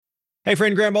Hey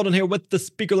friend, Graham Baldwin here with the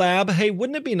Speaker Lab. Hey,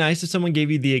 wouldn't it be nice if someone gave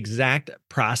you the exact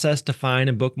process to find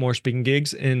and book more speaking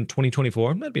gigs in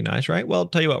 2024? That'd be nice, right? Well, I'll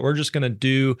tell you what, we're just going to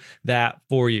do that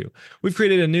for you. We've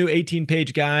created a new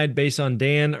 18-page guide based on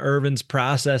Dan Irvin's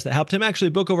process that helped him actually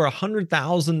book over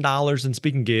 $100,000 in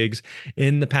speaking gigs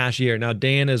in the past year. Now,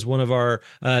 Dan is one of our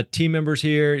team members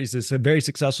here. He's a very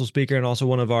successful speaker and also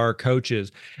one of our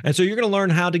coaches. And so you're going to learn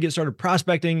how to get started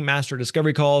prospecting, master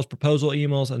discovery calls, proposal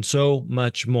emails, and so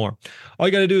much more. All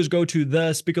you got to do is go to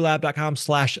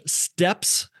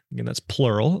thespeakerlab.com/steps. Again, that's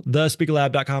plural,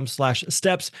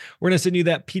 thespeakerlab.com/steps. We're going to send you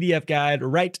that PDF guide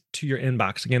right to your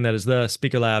inbox. Again, that is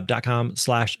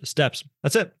thespeakerlab.com/steps.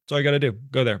 That's it. That's all you got to do.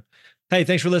 Go there. Hey,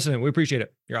 thanks for listening. We appreciate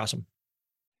it. You're awesome.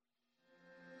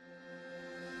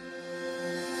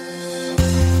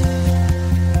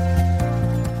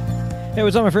 Hey,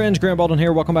 what's up, my friends? Graham Baldwin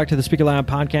here. Welcome back to the Speaker Lab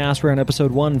podcast. We're on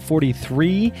episode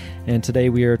 143, and today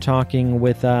we are talking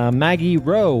with Maggie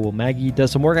Rowe. Maggie does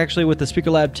some work actually with the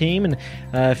Speaker Lab team, and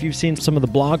if you've seen some of the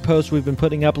blog posts we've been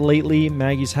putting up lately,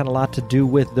 Maggie's had a lot to do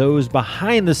with those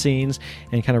behind the scenes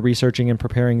and kind of researching and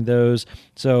preparing those.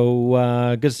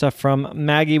 So good stuff from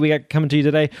Maggie we got coming to you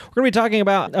today. We're going to be talking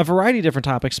about a variety of different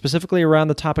topics, specifically around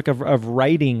the topic of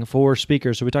writing for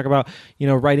speakers. So we talk about,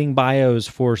 writing bios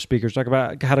for speakers, talk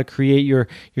about how to create your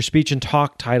speech and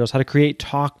talk titles, how to create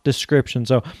talk descriptions.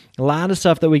 So a lot of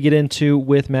stuff that we get into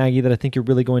with Maggie that I think you're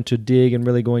really going to dig and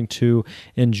really going to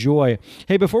enjoy.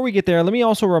 Hey, before we get there, let me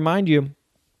also remind you,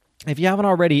 if you haven't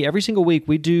already, every single week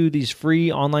we do these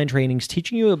free online trainings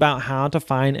teaching you about how to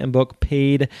find and book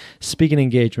paid speaking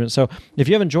engagements. So if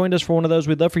you haven't joined us for one of those,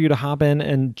 we'd love for you to hop in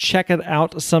and check it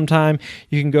out sometime.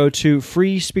 You can go to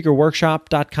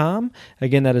freespeakerworkshop.com.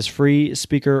 Again, that is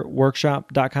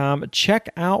freespeakerworkshop.com. Check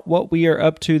out what we are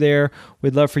up to there.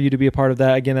 We'd love for you to be a part of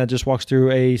that. Again, that just walks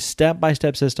through a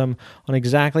step-by-step system on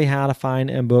exactly how to find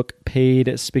and book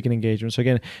paid speaking engagements. So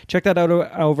again, check that out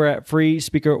over at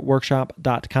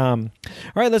freespeakerworkshop.com. All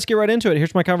right, let's get right into it.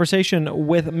 Here's my conversation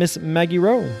with Miss Maggie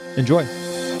Rowe. Enjoy.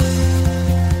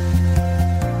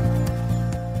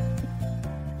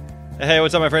 Hey,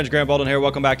 what's up, my friends? Graham Baldwin here.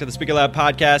 Welcome back to the Speaker Lab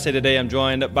podcast. Hey, today I'm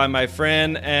joined by my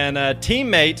friend and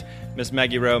teammate, Miss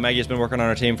Maggie Rowe. Maggie has been working on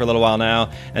our team for a little while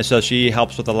now, and so she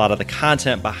helps with a lot of the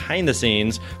content behind the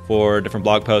scenes for different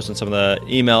blog posts and some of the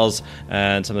emails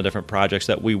and some of the different projects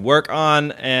that we work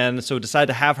on. And so we decided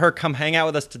to have her come hang out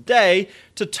with us today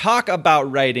to talk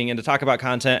about writing and to talk about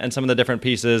content and some of the different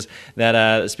pieces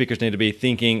that speakers need to be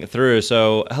thinking through.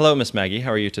 So hello, Miss Maggie.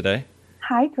 How are you today?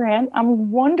 Hi, Grant.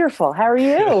 I'm wonderful. How are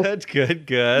you? Good.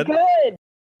 Good.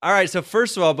 All right, so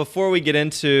first of all, before we get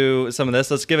into some of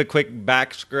this, let's give a quick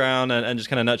background and just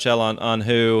kind of nutshell on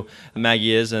who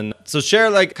Maggie is. And so share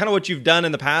kind of what you've done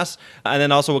in the past and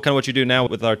then also what you do now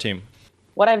with our team.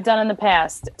 What I've done in the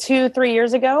past, 2-3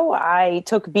 years ago, I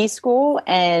took B school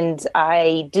and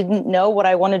I didn't know what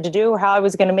I wanted to do or how I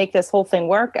was going to make this whole thing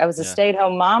work. I was a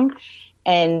stay-at-home mom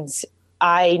and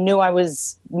I knew I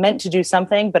was meant to do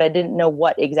something, but I didn't know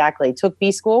what exactly. Took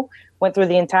B school, went through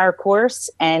the entire course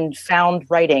and found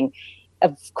writing.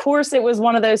 Of course, it was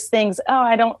one of those things,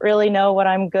 I don't really know what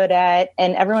I'm good at.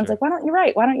 And everyone's like, why don't you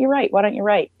write? Why don't you write? Why don't you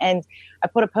write? And I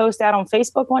put a post out on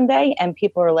Facebook one day and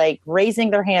people are like raising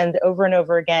their hand over and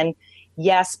over again.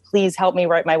 Yes, please help me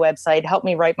write my website. Help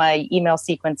me write my email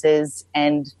sequences.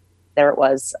 And there it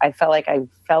was. I felt like I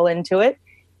fell into it.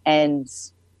 And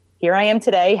here I am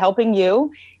today helping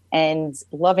you and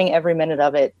loving every minute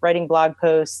of it, writing blog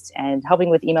posts and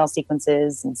helping with email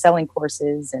sequences and selling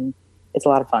courses. And it's a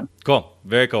lot of fun. Cool.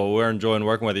 Very cool. We're enjoying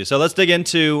working with you. So let's dig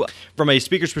into, from a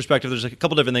speaker's perspective, there's a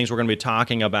couple different things we're going to be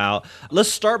talking about.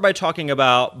 Let's start by talking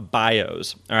about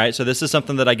bios. All right. So this is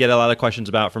something that I get a lot of questions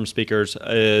about from speakers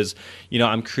is,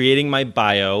 I'm creating my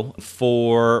bio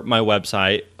for my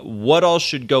website. What all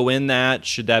should go in that?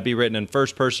 Should that be written in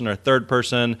first person or third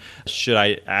person? Should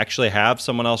I actually have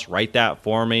someone else write that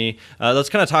for me? Let's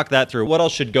kind of talk that through. What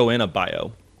else should go in a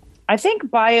bio? I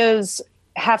think bios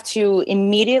have to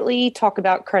immediately talk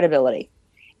about credibility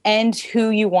and who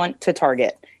you want to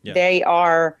target. Yeah. They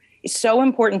are so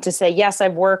important to say, yes,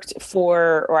 I've worked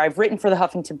for, or I've written for the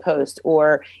Huffington Post,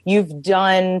 or you've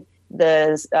done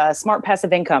the Smart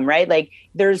Passive Income, right? Like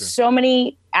there's so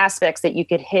many aspects that you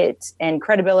could hit, and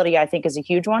credibility, I think, is a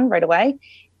huge one right away.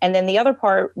 And then the other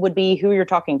part would be who you're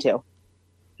talking to.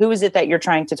 Who is it that you're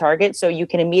trying to target? So you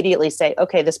can immediately say,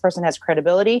 okay, this person has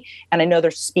credibility and I know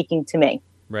they're speaking to me.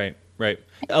 Right.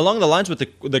 Along the lines with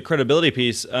the credibility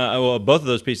piece, both of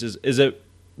those pieces, is it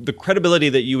the credibility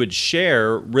that you would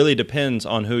share really depends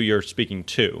on who you're speaking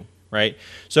to. right?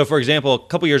 So for example, a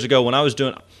couple years ago when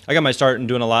I got my start in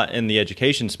doing a lot in the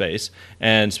education space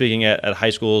and speaking at high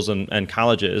schools and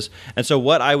colleges. And so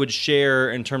what I would share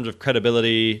in terms of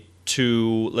credibility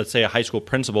to, let's say, a high school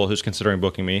principal who's considering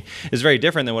booking me is very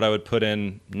different than what I would put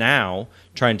in now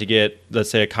trying to get, let's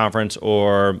say, a conference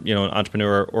or, an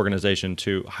entrepreneur organization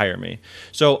to hire me.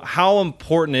 So how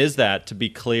important is that to be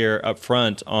clear up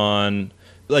front on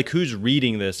like who's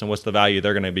reading this and what's the value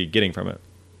they're going to be getting from it?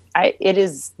 It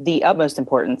is the utmost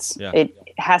importance. Yeah. It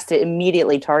has to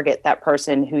immediately target that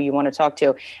person who you want to talk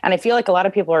to. And I feel like a lot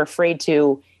of people are afraid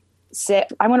to say,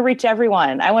 I want to reach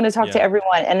everyone. I want to talk to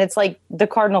everyone. And it's like the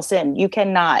cardinal sin. You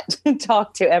cannot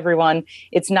talk to everyone.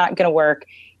 It's not going to work.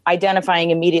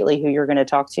 Identifying immediately who you're going to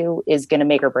talk to is going to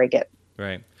make or break it.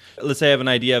 Right. Let's say I have an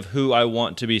idea of who I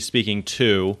want to be speaking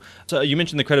to. So you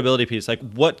mentioned the credibility piece. Like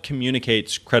what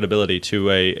communicates credibility to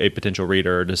a potential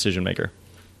reader or decision maker?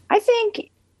 I think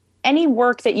any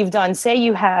work that you've done, say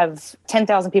you have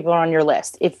 10,000 people on your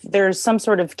list. If there's some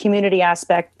sort of community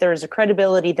aspect, there's a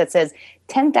credibility that says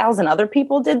 10,000 other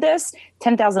people did this,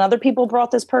 10,000 other people brought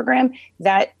this program,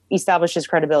 that establishes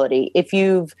credibility. If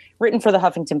you've written for the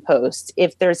Huffington Post,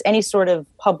 if there's any sort of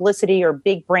publicity or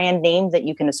big brand name that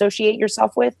you can associate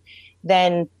yourself with,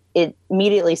 then it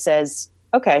immediately says,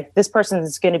 okay, this person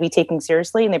is going to be taken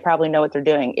seriously and they probably know what they're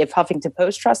doing. If Huffington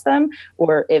Post trusts them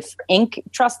or if Inc.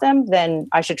 trusts them, then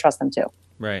I should trust them too.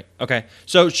 Right. Okay.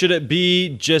 So should it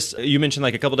be just, you mentioned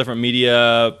like a couple different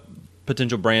media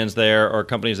potential brands there or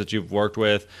companies that you've worked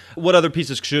with. What other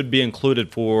pieces should be included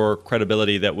for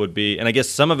credibility that would be, and I guess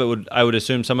some of it would, I would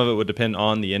assume some of it would depend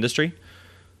on the industry.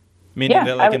 Meaning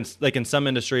that like in some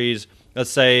industries, let's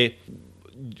say,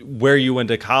 where you went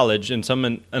to college in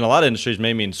a lot of industries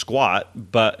may mean squat,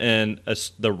 but in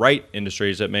the right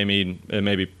industries it may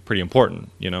be pretty important,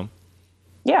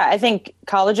 Yeah, I think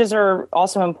colleges are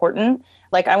also important.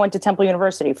 Like I went to Temple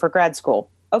University for grad school.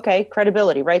 Okay,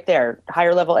 credibility right there.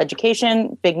 Higher level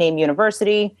education, big name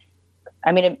university.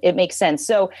 I mean, it makes sense.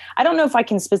 So I don't know if I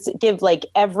can give like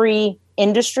every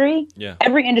industry. Yeah.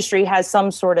 Every industry has some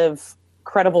sort of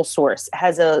credible source,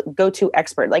 has a go-to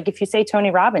expert. Like if you say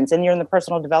Tony Robbins and you're in the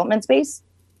personal development space,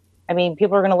 I mean,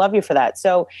 people are going to love you for that.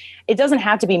 So it doesn't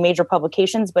have to be major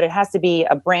publications, but it has to be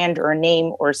a brand or a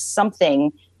name or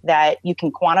something that you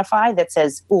can quantify that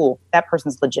says, ooh, that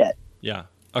person's legit. Yeah.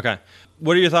 Okay.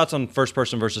 What are your thoughts on first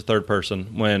person versus third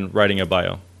person when writing a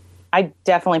bio? I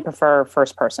definitely prefer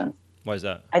first person. Why is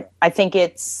that? I think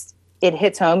it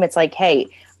hits home. It's like, hey,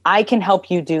 I can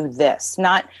help you do this.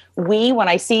 Not we. When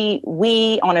I see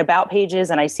we on about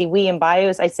pages and I see we in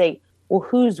bios, I say, well,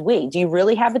 who's we? Do you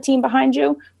really have a team behind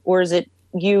you? Or is it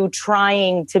you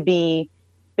trying to be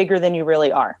bigger than you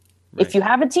really are? Right. If you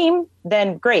have a team,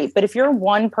 then great. But if you're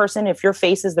one person, if your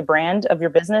face is the brand of your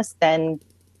business, then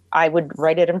I would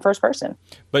write it in first person.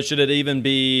 But should it even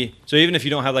be, so even if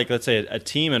you don't have like, let's say a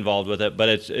team involved with it, but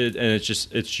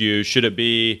it's you, should it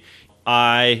be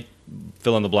I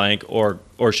fill in the blank or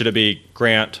should it be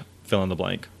Grant fill in the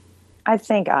blank? I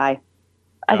think I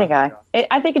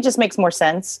think it just makes more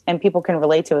sense and people can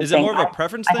relate to it. Is it more of a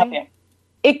preference thing?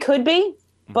 It could be,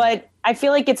 but I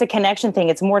feel like it's a connection thing.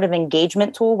 It's more of an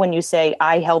engagement tool when you say,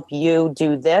 I help you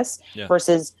do this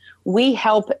versus we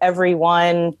help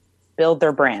everyone build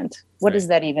their brand. What does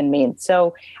that even mean?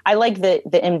 So I like the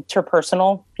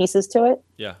interpersonal pieces to it.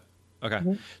 Yeah. Okay.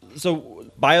 Mm-hmm. So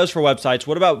bios for websites.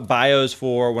 What about bios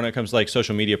for when it comes to like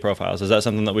social media profiles? Is that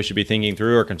something that we should be thinking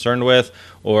through or concerned with?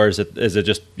 Or is it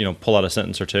just, pull out a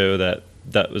sentence or two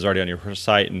that was already on your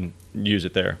site and use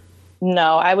it there?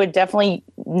 No, I would definitely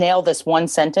nail this one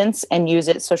sentence and use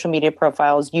it. Social media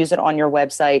profiles, use it on your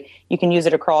website. You can use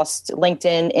it across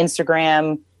LinkedIn,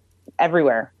 Instagram,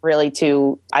 everywhere, really,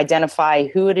 to identify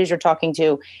who it is you're talking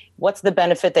to, what's the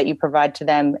benefit that you provide to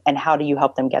them, and how do you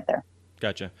help them get there.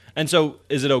 Gotcha. And so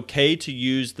is it okay to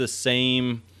use the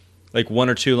same like 1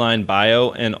 or 2 line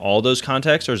bio in all those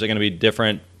contexts, or is it going to be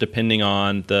different depending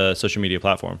on the social media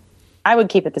platform? I would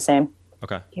keep it the same.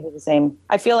 Okay. Keep it the same.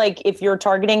 I feel like if you're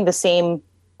targeting the same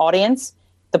audience,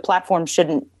 the platform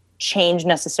shouldn't change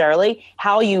necessarily.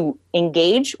 How you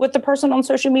engage with the person on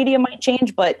social media might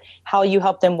change, but how you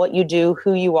help them, what you do,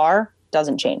 who you are,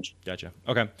 doesn't change. Gotcha.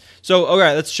 Okay. So,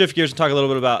 okay, let's shift gears and talk a little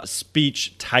bit about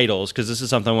speech titles, because this is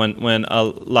something when a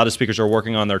lot of speakers are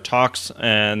working on their talks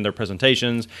and their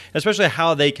presentations, especially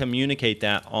how they communicate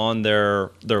that on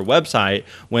their website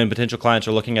when potential clients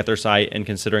are looking at their site and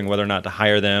considering whether or not to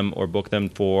hire them or book them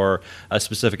for a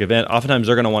specific event. Oftentimes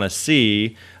they're going to want to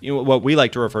see what we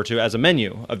like to refer to as a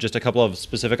menu of just a couple of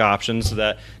specific options, so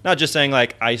that not just saying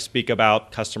like I speak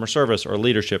about customer service or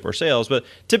leadership or sales, but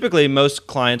typically most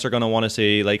clients are going to want to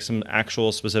see like some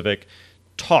actual specific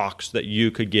talks that you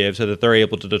could give so that they're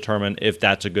able to determine if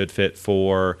that's a good fit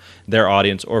for their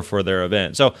audience or for their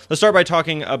event. So let's start by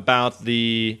talking about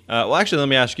actually, let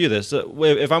me ask you this.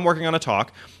 If I'm working on a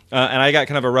talk and I got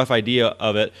kind of a rough idea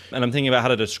of it and I'm thinking about how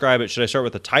to describe it, should I start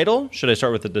with the title? Should I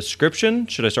start with the description?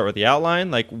 Should I start with the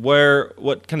outline? Like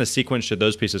what kind of sequence should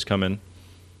those pieces come in?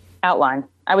 Outline.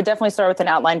 I would definitely start with an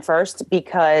outline first,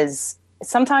 because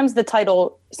sometimes the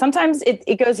title,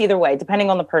 it goes either way, depending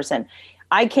on the person.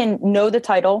 I can know the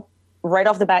title right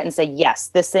off the bat and say, yes,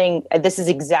 this is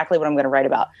exactly what I'm going to write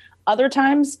about. Other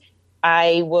times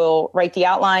I will write the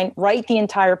outline, write the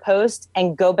entire post,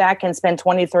 and go back and spend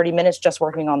 20 to 30 minutes just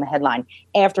working on the headline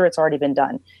after it's already been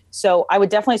done. So I would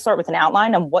definitely start with an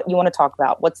outline on what you want to talk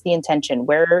about. What's the intention?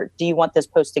 Where do you want this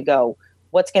post to go?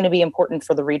 What's going to be important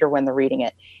for the reader when they're reading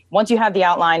it? Once you have the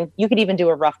outline, you could even do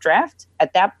a rough draft.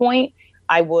 At that point,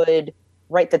 I would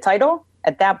write the title.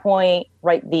 At that point,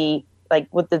 write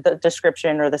with the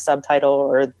description or the subtitle,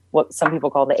 or what some people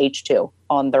call the H2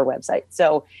 on their website.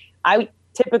 So I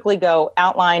typically go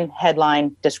outline,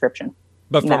 headline, description.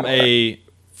 But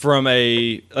from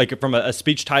a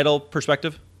speech title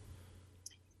perspective?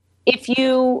 A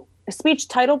speech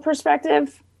title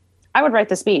perspective, I would write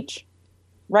the speech.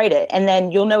 Write it, and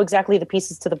then you'll know exactly the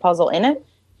pieces to the puzzle in it,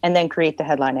 and then create the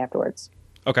headline afterwards.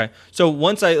 Okay. So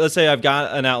let's say I've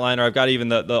got an outline, or I've got even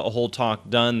the whole talk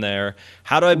done there,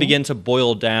 how do I begin to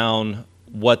boil down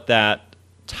what that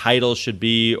title should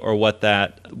be, or let's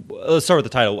start with the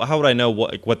title. How would I know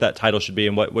what that title should be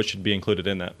and what should be included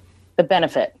in that? The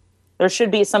benefit. There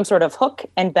should be some sort of hook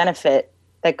and benefit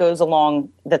that goes along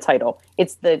the title.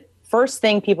 It's the first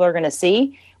thing people are going to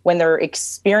see when they're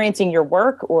experiencing your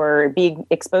work or being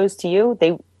exposed to you.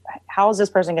 How is this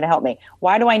person going to help me?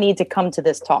 Why do I need to come to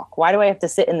this talk? Why do I have to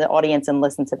sit in the audience and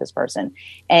listen to this person?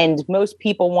 And most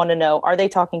people want to know, are they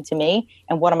talking to me?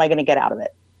 And what am I going to get out of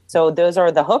it? So those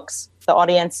are the hooks, the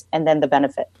audience, and then the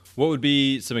benefit. What would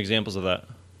be some examples of that?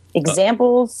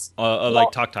 Examples? Of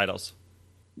like talk titles.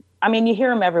 I mean, you hear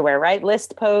them everywhere, right?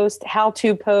 List post, how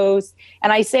to post.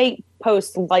 And I say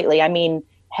post lightly. I mean,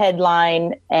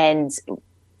 headline. And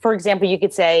for example, you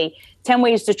could say 10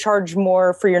 ways to charge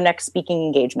more for your next speaking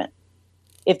engagement.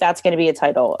 If that's going to be a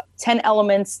title, 10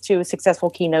 elements to a successful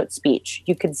keynote speech.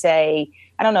 You could say,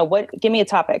 I don't know, give me a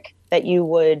topic that you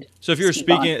would. So if you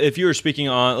were speaking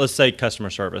on, let's say, customer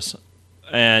service,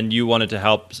 and you wanted to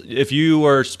help, if you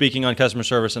were speaking on customer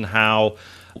service and how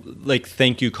like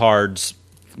thank you cards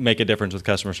make a difference with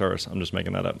customer service. I'm just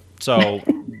making that up. So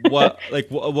what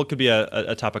could be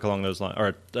a topic along those lines,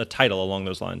 or a title along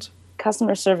those lines?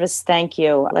 Customer service, thank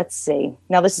you. Let's see.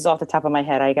 Now, this is off the top of my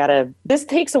head. This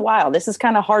takes a while. This is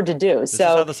kind of hard to do. This is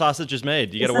how the sausage is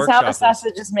made. You got to This workshop is how the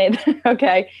sausage is made.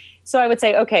 Okay. So I would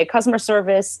say, okay, customer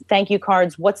service, thank you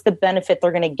cards. What's the benefit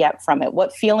they're going to get from it?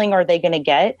 What feeling are they going to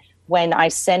get when I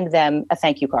send them a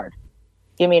thank you card?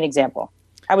 Give me an example.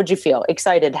 How would you feel?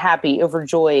 Excited, happy,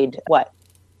 overjoyed, what?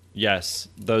 Yes,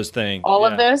 those things. All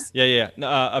of those? Yeah.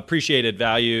 Appreciated,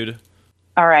 valued.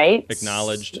 All right.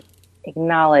 Acknowledged.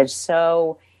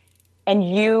 So,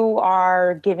 and you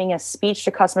are giving a speech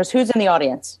to customers. Who's in the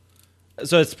audience?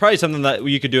 So it's probably something that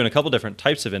you could do in a couple different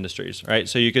types of industries, right?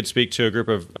 So you could speak to a group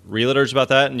of realtors about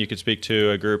that, and you could speak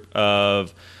to a group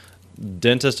of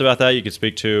dentists about that. You could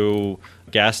speak to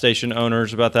gas station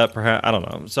owners about that, perhaps. I don't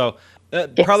know. So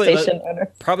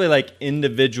probably like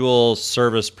individual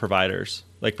service providers,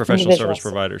 like professional service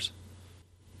providers.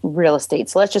 Real estate.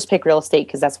 So let's just pick real estate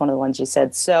because that's one of the ones you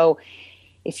said. So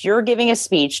if you're giving a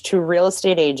speech to a real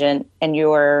estate agent and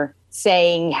you're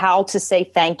saying how to say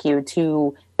thank you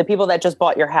to the people that just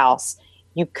bought your house,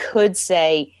 you could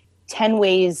say 10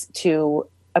 ways to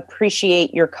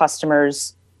appreciate your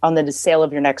customers on the sale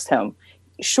of your next home.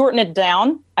 Shorten it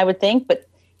down, I would think, but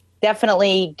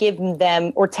definitely give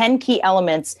them, or 10 key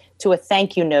elements to a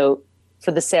thank you note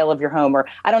for the sale of your home. Or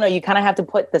I don't know, you kind of have to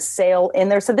put the sale in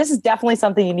there. So this is definitely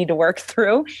something you need to work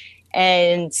through.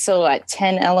 And so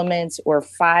 10 elements or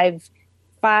five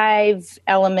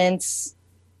elements.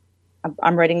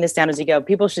 I'm writing this down as you go.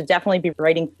 People should definitely be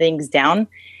writing things down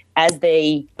as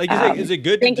they is it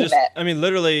good to just, I mean,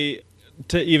 literally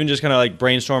to even just kind of like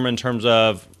brainstorm in terms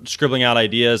of scribbling out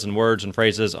ideas and words and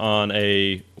phrases on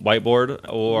a whiteboard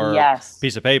or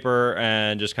piece of paper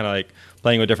and just kind of like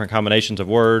playing with different combinations of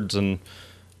words and.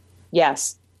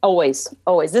 Yes, always.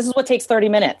 This is what takes 30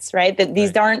 minutes, right?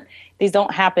 These don't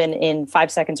happen in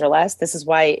 5 seconds or less. This is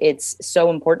why it's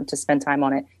so important to spend time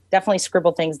on it. definitely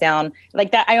scribble things down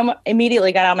like that.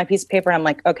 Immediately got out my piece of paper and I'm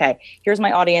like, okay, here's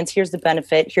my audience. Here's the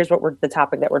benefit. Here's the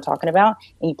topic that we're talking about.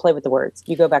 And you play with the words.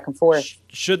 You go back and forth.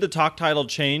 Should the talk title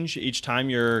change each time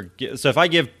so if I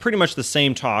give pretty much the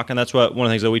same talk, and that's one of the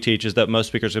things that we teach is that most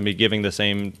speakers are going to be giving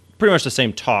pretty much the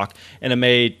same talk, and it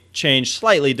may change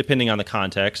slightly depending on the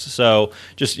context. So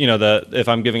just, if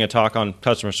I'm giving a talk on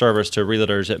customer service to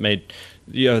realtors, it may,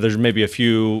 there's maybe a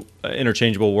few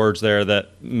interchangeable words there that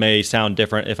may sound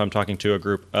different if I'm talking to a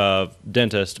group of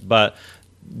dentists, but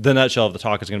the nutshell of the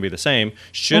talk is going to be the same.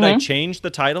 Should I change the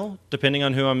title depending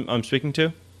on who I'm speaking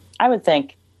to? I would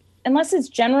think. Unless it's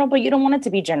general, but you don't want it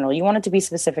to be general. You want it to be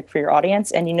specific for your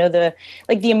audience. And the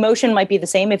emotion might be the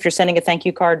same if you're sending a thank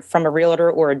you card from a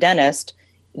realtor or a dentist.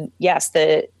 Yes,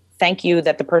 the thank you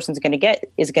that the person's going to get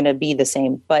is going to be the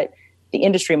same, but the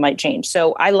industry might change.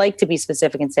 So I like to be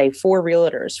specific and say for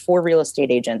realtors, for real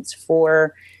estate agents,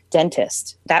 for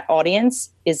dentists. That audience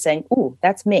is saying, ooh,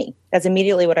 that's me. That's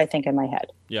immediately what I think in my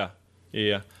head. Yeah.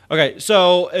 Okay,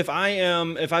 so if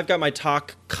I've got my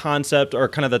talk concept or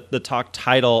kind of the talk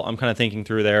title I'm kind of thinking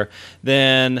through there,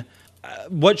 then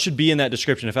what should be in that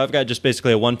description? If I've got just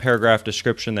basically a 1-paragraph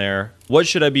description there, what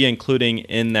should I be including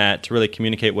in that to really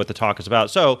communicate what the talk is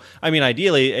about? So,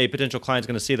 ideally, a potential client's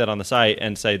going to see that on the site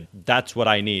and say, that's what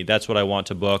I need. That's what I want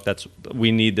to book.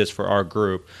 We need this for our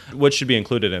group. What should be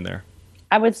included in there?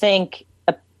 I would think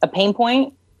a pain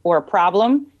point or a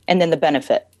problem and then the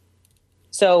benefit.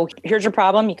 So here's your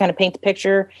problem. You kind of paint the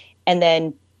picture, and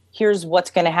then here's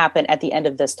what's going to happen at the end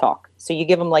of this talk. So you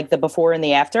give them like the before and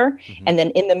the after, and then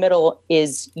in the middle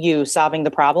is you solving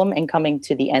the problem and coming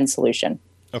to the end solution.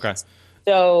 Okay.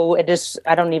 So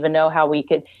I don't even know how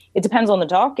it depends on the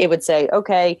talk. It would say,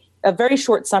 okay, a very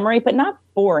short summary, but not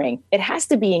boring. It has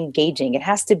to be engaging. It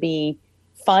has to be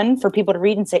fun for people to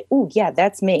read and say, oh yeah,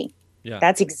 that's me. Yeah.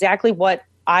 That's exactly what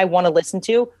I want to listen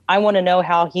to. I want to know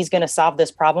how he's going to solve this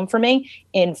problem for me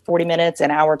in 40 minutes, an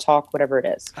hour talk, whatever it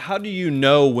is. How do you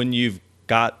know when you've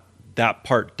got that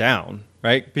part down,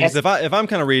 right? Because if I'm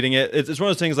kind of reading it, it's one of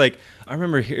those things like, I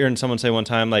remember hearing someone say one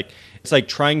time, like, it's like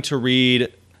trying to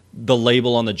read the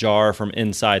label on the jar from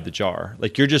inside the jar.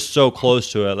 Like you're just so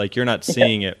close to it, like you're not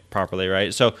seeing it properly,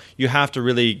 right? So you have to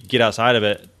really get outside of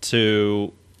it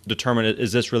to determine,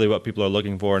 is this really what people are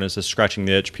looking for, and is this scratching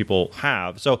the itch people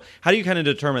have? So how do you kind of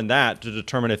determine that to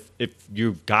determine if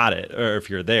you've got it or if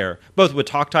you're there, both with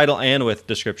talk title and with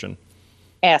description?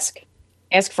 Ask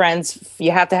friends.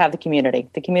 You have to have the community.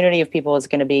 The community of people is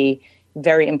going to be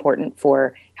very important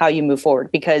for how you move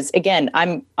forward, because again,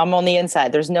 I'm on the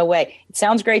inside. There's no way it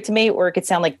sounds great to me, or it could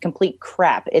sound like complete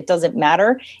crap. It doesn't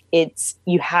matter.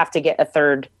 You have to get a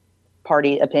third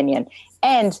party opinion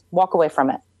and walk away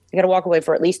from it. You got to walk away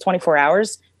for at least 24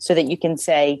 hours so that you can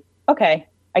say, okay,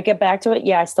 I get back to it.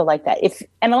 Yeah, I still like that.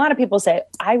 And a lot of people say,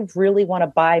 I really want to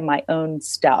buy my own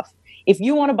stuff. If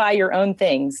you want to buy your own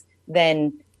things,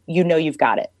 then you've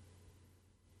got it.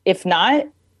 If not,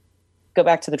 go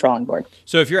back to the drawing board.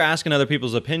 So if you're asking other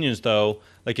people's opinions, though,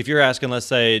 like if you're asking, let's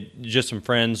say, just some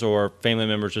friends or family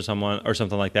members or someone or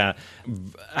something like that,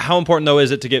 how important, though,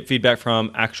 is it to get feedback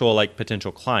from actual like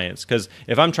potential clients? Because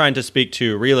if I'm trying to speak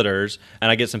to realtors and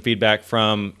I get some feedback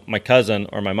from my cousin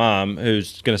or my mom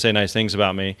who's going to say nice things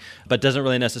about me, but doesn't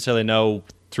really necessarily know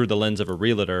through the lens of a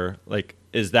realtor, like,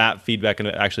 is that feedback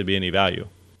going to actually be any value?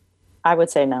 I would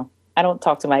say no. I don't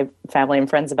talk to my family and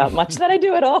friends about much that I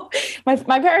do at all. My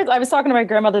parents, I was talking to my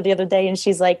grandmother the other day and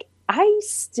she's like, I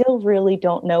still really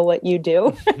don't know what you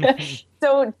do.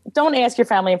 So don't ask your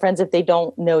family and friends if they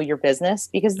don't know your business,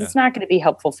 because it's not going to be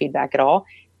helpful feedback at all.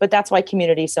 But that's why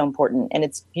community is so important. And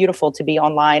it's beautiful to be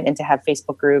online and to have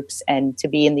Facebook groups and to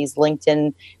be in these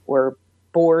LinkedIn or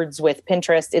boards with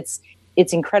Pinterest.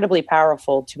 It's incredibly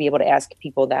powerful to be able to ask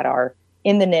people that are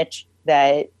in the niche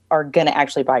that are going to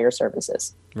actually buy your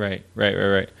services. Right.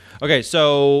 Okay,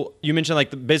 so you mentioned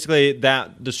like basically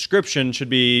that description should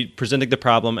be presenting the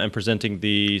problem and presenting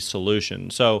the solution.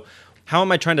 So how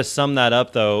am I trying to sum that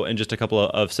up, though, in just a couple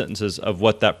of sentences of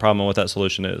what that problem and what that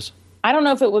solution is? I don't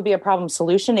know if it would be a problem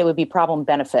solution. It would be problem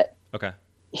benefit. Okay.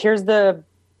 Here's the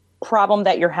problem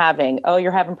that you're having. Oh,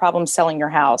 you're having problems selling your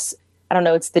house. I don't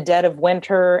know. It's the dead of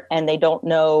winter and they don't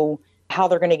know how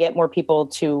they're going to get more people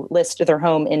to list their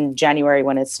home in January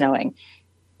when it's snowing.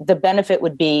 The benefit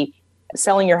would be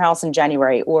selling your house in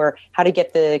January, or how to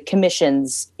get the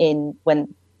commissions in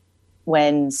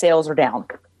when sales are down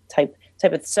type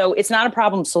of. So it's not a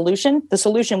problem solution. The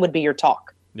solution would be your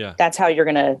talk. Yeah. That's how you're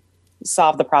going to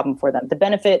solve the problem for them. The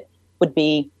benefit would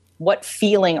be, what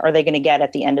feeling are they going to get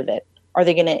at the end of it? Are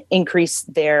they going to increase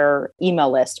their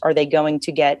email list? Are they going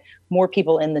to get more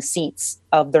people in the seats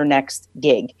of their next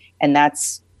gig? And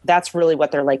that's that's really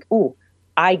what they're like, ooh,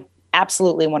 I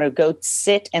absolutely want to go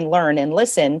sit and learn and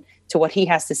listen to what he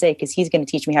has to say, because he's going to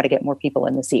teach me how to get more people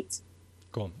in the seats.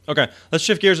 Cool. Okay, let's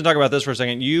shift gears and talk about this for a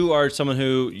second. You are someone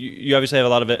who, you obviously have a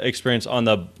lot of experience on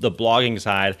the blogging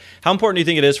side. How important do you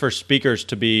think it is for speakers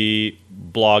to be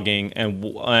blogging?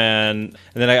 And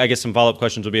then I guess some follow-up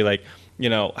questions would be like,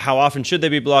 how often should they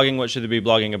be blogging? What should they be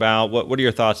blogging about? What are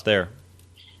your thoughts there?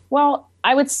 Well,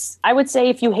 I would say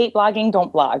if you hate blogging,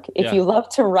 don't blog. If you love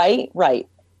to write.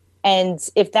 And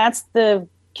if that's the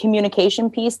communication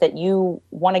piece that you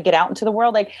want to get out into the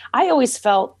world, like I always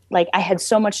felt like I had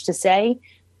so much to say,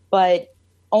 but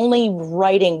only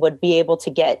writing would be able to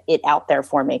get it out there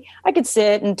for me. I could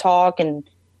sit and talk and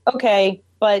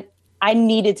but I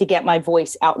needed to get my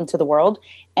voice out into the world.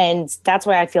 And that's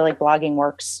why I feel like blogging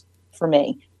works for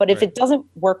me. But if it doesn't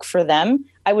work for them,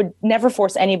 I would never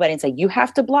force anybody and say, you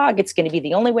have to blog. It's going to be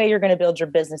the only way you're going to build your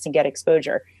business and get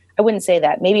exposure. I wouldn't say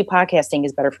that. Maybe podcasting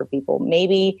is better for people.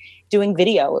 Maybe doing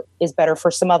video is better for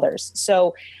some others.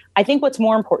 So I think what's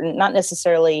more important, not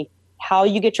necessarily how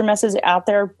you get your message out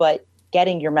there, but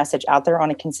getting your message out there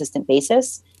on a consistent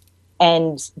basis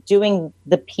and doing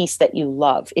the piece that you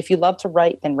love. If you love to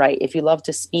write, then write. If you love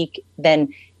to speak,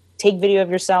 then take video of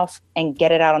yourself and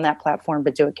get it out on that platform,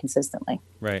 but do it consistently.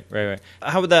 Right.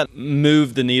 How would that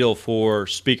move the needle for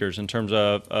speakers in terms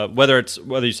of whether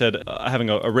you said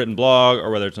having a written blog, or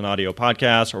whether it's an audio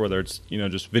podcast, or whether it's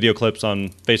just video clips on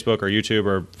Facebook or YouTube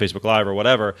or Facebook Live or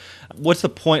whatever? What's the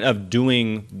point of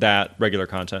doing that regular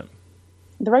content?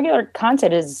 The regular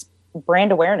content is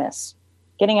brand awareness,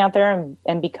 getting out there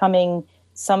and becoming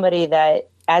somebody that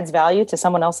adds value to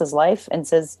someone else's life and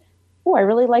says, oh, I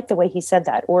really like the way he said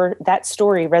that, or that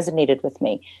story resonated with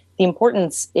me. The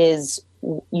importance is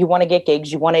you want to get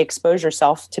gigs, you want to expose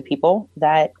yourself to people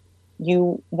that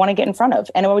you want to get in front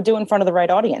of, and I would do it in front of the right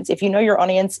audience. If you know your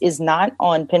audience is not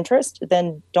on Pinterest,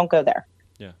 then don't go there.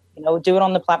 Yeah. Do it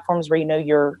on the platforms where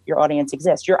your audience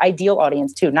exists, your ideal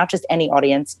audience too, not just any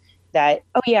audience that,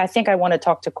 oh yeah, I think I want to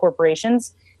talk to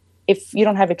corporations. If you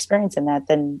don't have experience in that,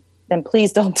 then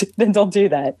please don't do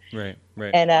that. Right.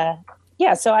 And,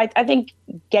 so I think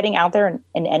getting out there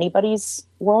in anybody's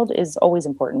world is always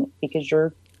important, because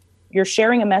you're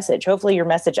sharing a message. Hopefully your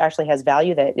message actually has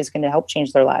value that is going to help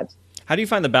change their lives. How do you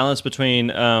find the balance between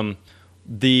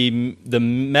the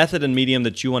method and medium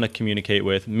that you want to communicate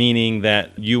with, meaning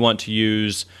that you want to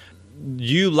use,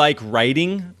 you like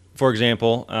writing, for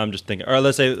example, I'm just thinking, or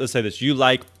let's say this, you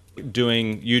like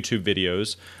doing YouTube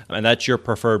videos, and that's your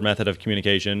preferred method of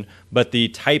communication, but the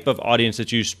type of audience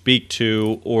that you speak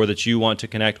to or that you want to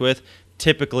connect with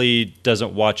typically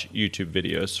doesn't watch YouTube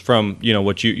videos, from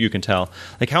what you can tell.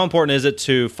 Like, how important is it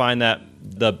to find that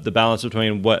the balance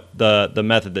between what the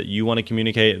method that you want to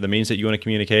communicate, the means that you want to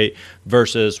communicate,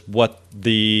 versus what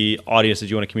the audience that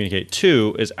you want to communicate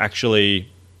to is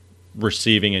actually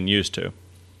receiving and used to?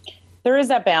 There is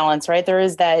that balance, right? There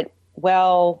is that,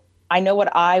 well, I know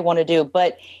what I want to do,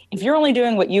 but if you're only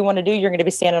doing what you want to do, you're going to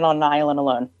be standing on an island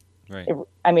alone. Right.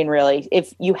 I mean, really,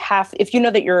 if you know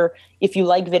that if you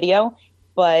like video,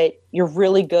 but you're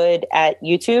really good at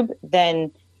YouTube,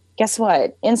 then guess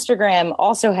what? Instagram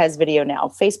also has video now.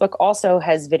 Facebook also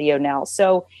has video now.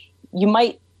 So you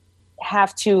might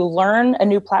have to learn a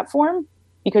new platform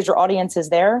because your audience is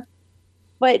there.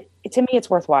 But to me, it's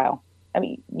worthwhile. I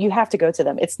mean, you have to go to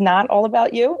them. It's not all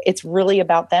about you. It's really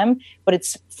about them, but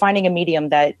it's finding a medium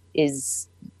that is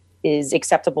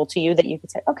acceptable to you, that you could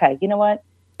say, okay, you know what?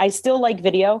 I still like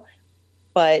video,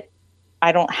 but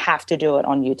I don't have to do it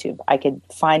on YouTube. I could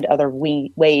find other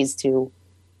ways to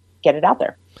get it out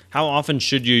there. How often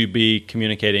should you be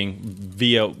communicating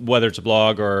via, whether it's a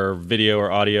blog or video or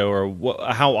audio, or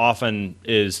how often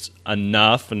is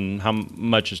enough and how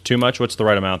much is too much? What's the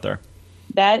right amount there?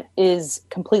 That is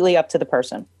completely up to the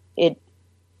person.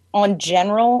 On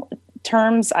general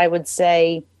terms, I would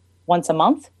say once a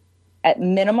month at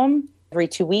minimum, every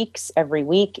 2 weeks, every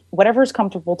week, whatever is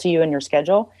comfortable to you in your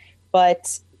schedule.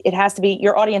 But it has to be,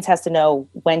 your audience has to know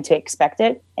when to expect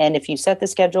it. And if you set the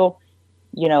schedule,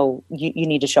 you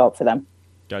need to show up for them.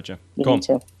 Gotcha. You cool. need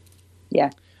to. Yeah.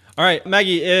 All right,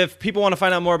 Maggie, if people want to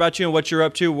find out more about you and what you're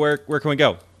up to, where can we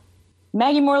go?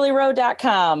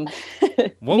 MaggieMorleyRowe.com.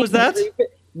 What was that?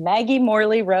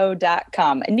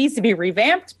 MaggieMorleyRowe.com. It needs to be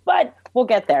revamped, but we'll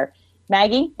get there.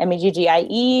 Maggie,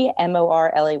 Maggie,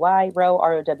 Morley, Rowe,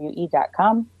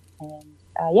 ROWE.com.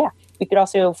 And you could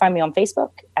also find me on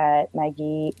Facebook at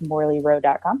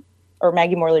MaggieMorleyRowe.com, or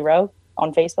Maggie Morley Rowe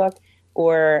on Facebook,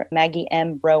 or Maggie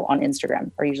M. Rowe on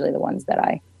Instagram are usually the ones that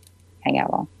I hang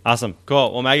out on. Awesome.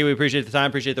 Cool. Well, Maggie, we appreciate the time,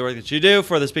 appreciate the work that you do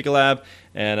for the Speaker Lab,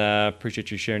 and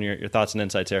appreciate you sharing your thoughts and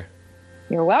insights here.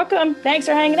 You're welcome. Thanks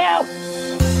for hanging out.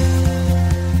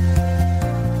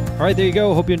 All right, there you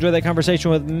go. Hope you enjoyed that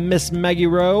conversation with Miss Maggie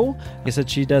Rowe. Like I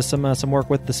said, she does some work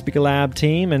with the Speaker Lab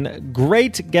team, and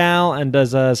great gal, and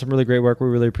does some really great work. We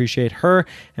really appreciate her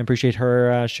and appreciate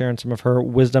her sharing some of her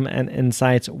wisdom and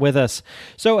insights with us.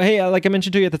 So, hey, like I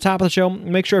mentioned to you at the top of the show,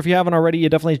 make sure if you haven't already, you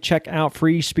definitely check out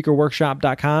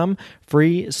freespeakerworkshop.com,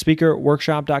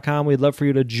 freespeakerworkshop.com. We'd love for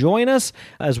you to join us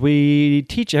as we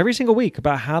teach every single week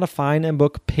about how to find and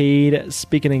book paid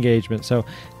speaking engagements. So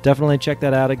definitely check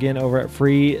that out again over at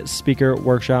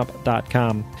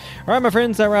freespeakerworkshop.com. All right, my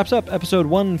friends, that wraps up episode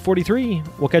 143.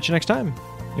 We'll catch you next time.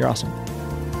 You're awesome.